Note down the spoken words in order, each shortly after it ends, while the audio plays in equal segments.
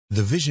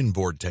The vision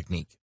board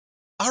technique.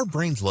 Our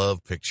brains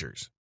love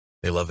pictures.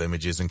 They love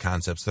images and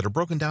concepts that are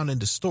broken down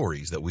into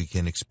stories that we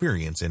can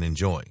experience and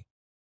enjoy.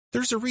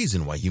 There's a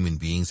reason why human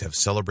beings have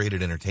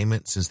celebrated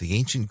entertainment since the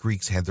ancient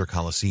Greeks had their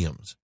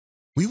colosseums.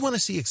 We want to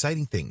see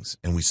exciting things,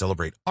 and we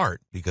celebrate art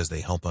because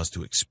they help us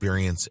to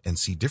experience and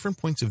see different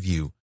points of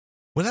view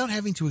without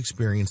having to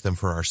experience them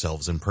for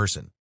ourselves in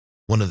person.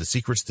 One of the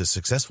secrets to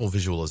successful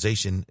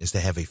visualization is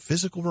to have a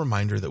physical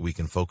reminder that we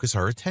can focus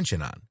our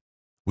attention on.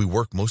 We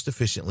work most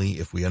efficiently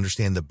if we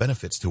understand the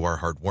benefits to our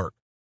hard work.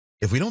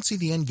 If we don't see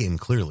the end game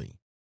clearly,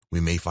 we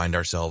may find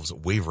ourselves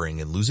wavering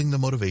and losing the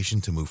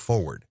motivation to move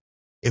forward.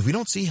 If we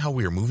don't see how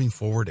we are moving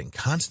forward and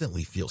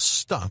constantly feel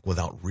stuck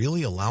without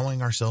really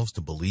allowing ourselves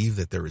to believe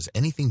that there is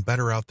anything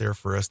better out there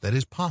for us that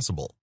is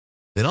possible,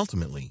 then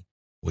ultimately,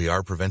 we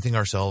are preventing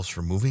ourselves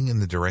from moving in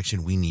the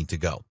direction we need to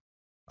go.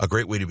 A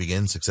great way to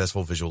begin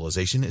successful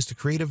visualization is to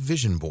create a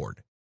vision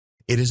board.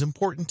 It is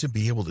important to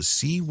be able to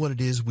see what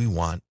it is we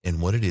want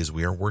and what it is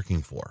we are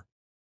working for.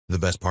 The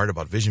best part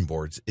about vision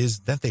boards is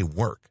that they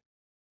work.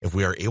 If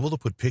we are able to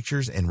put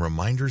pictures and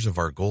reminders of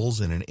our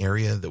goals in an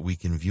area that we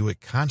can view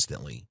it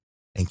constantly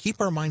and keep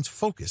our minds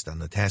focused on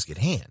the task at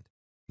hand,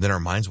 then our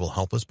minds will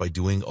help us by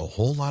doing a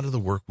whole lot of the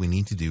work we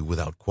need to do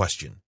without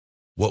question.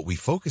 What we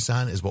focus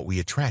on is what we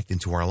attract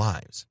into our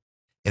lives.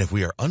 And if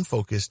we are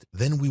unfocused,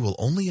 then we will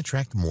only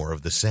attract more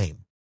of the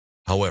same.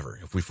 However,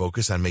 if we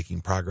focus on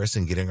making progress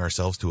and getting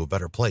ourselves to a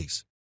better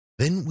place,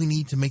 then we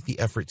need to make the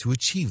effort to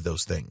achieve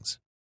those things.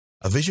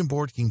 A vision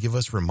board can give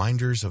us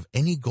reminders of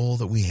any goal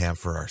that we have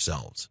for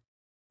ourselves.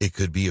 It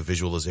could be a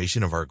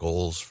visualization of our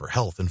goals for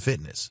health and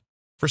fitness,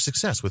 for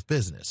success with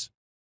business,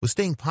 with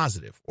staying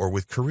positive, or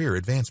with career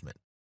advancement.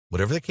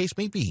 Whatever the case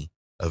may be,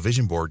 a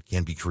vision board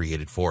can be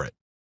created for it.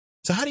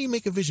 So how do you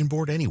make a vision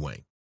board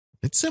anyway?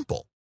 It's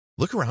simple.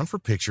 Look around for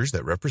pictures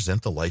that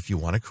represent the life you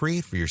want to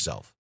create for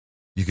yourself.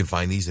 You can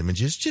find these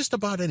images just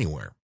about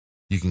anywhere.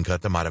 You can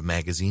cut them out of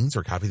magazines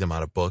or copy them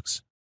out of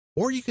books,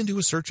 or you can do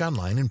a search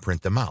online and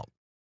print them out.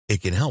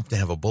 It can help to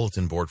have a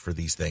bulletin board for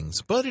these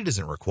things, but it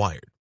isn't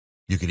required.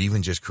 You could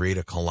even just create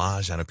a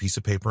collage on a piece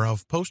of paper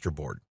off poster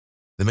board.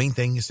 The main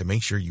thing is to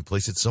make sure you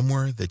place it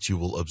somewhere that you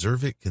will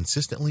observe it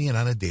consistently and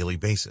on a daily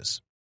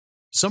basis.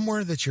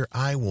 Somewhere that your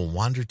eye will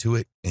wander to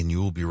it and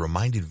you will be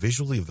reminded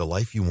visually of the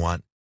life you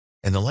want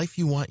and the life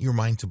you want your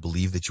mind to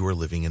believe that you are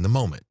living in the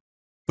moment.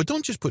 But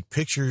don't just put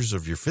pictures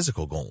of your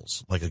physical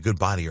goals, like a good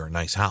body or a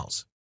nice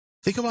house.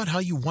 Think about how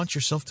you want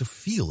yourself to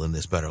feel in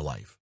this better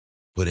life.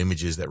 Put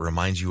images that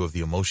remind you of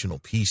the emotional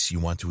peace you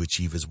want to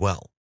achieve as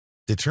well.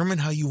 Determine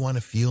how you want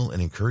to feel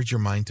and encourage your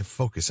mind to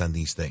focus on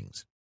these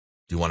things.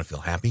 Do you want to feel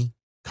happy,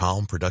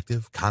 calm,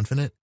 productive,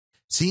 confident?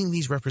 Seeing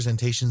these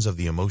representations of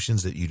the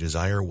emotions that you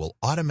desire will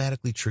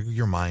automatically trigger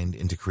your mind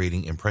into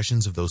creating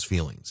impressions of those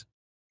feelings.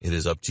 It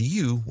is up to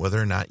you whether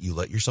or not you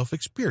let yourself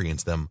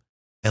experience them,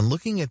 and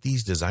looking at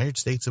these desired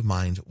states of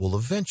mind will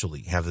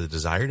eventually have the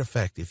desired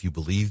effect if you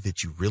believe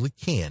that you really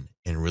can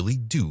and really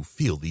do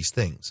feel these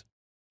things.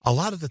 A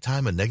lot of the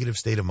time, a negative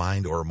state of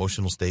mind or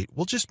emotional state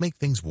will just make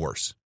things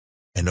worse.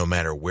 And no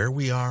matter where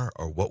we are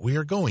or what we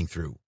are going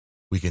through,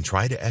 we can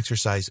try to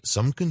exercise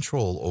some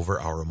control over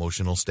our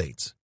emotional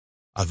states.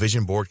 A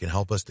vision board can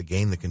help us to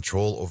gain the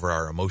control over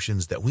our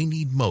emotions that we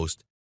need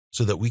most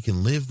so that we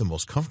can live the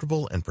most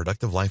comfortable and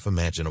productive life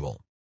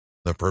imaginable.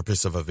 The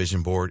purpose of a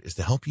vision board is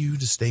to help you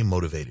to stay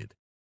motivated.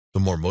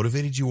 The more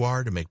motivated you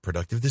are to make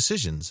productive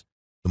decisions,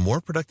 the more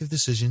productive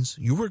decisions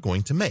you are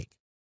going to make.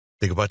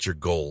 Think about your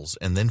goals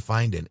and then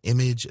find an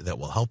image that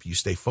will help you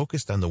stay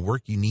focused on the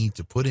work you need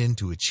to put in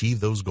to achieve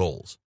those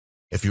goals.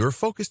 If you are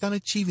focused on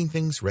achieving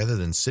things rather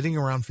than sitting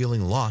around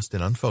feeling lost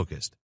and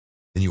unfocused,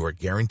 then you are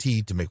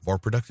guaranteed to make more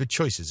productive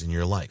choices in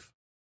your life.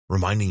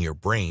 Reminding your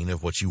brain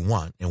of what you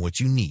want and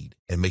what you need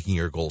and making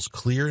your goals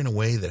clear in a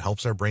way that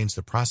helps our brains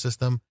to process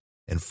them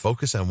and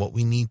focus on what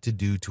we need to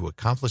do to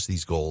accomplish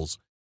these goals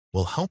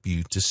will help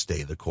you to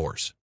stay the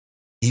course.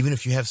 Even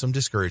if you have some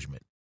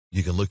discouragement,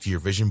 you can look to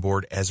your vision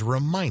board as a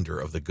reminder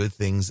of the good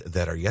things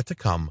that are yet to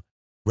come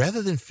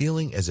rather than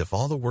feeling as if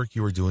all the work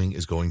you are doing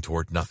is going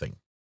toward nothing.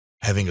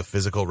 Having a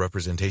physical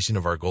representation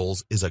of our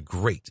goals is a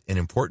great and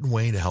important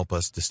way to help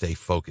us to stay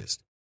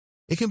focused.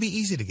 It can be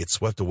easy to get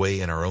swept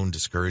away in our own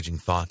discouraging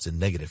thoughts and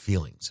negative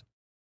feelings.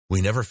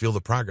 We never feel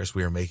the progress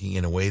we are making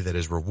in a way that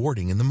is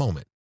rewarding in the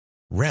moment.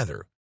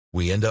 Rather,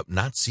 we end up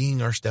not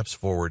seeing our steps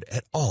forward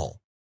at all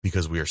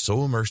because we are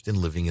so immersed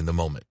in living in the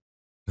moment.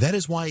 That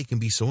is why it can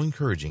be so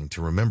encouraging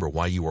to remember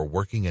why you are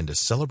working and to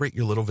celebrate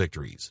your little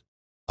victories.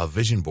 A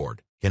vision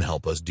board can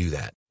help us do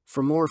that.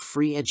 For more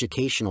free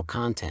educational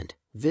content,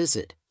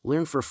 visit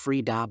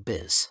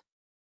learnforfree.biz.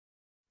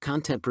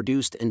 Content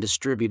produced and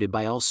distributed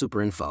by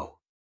AllSuperInfo.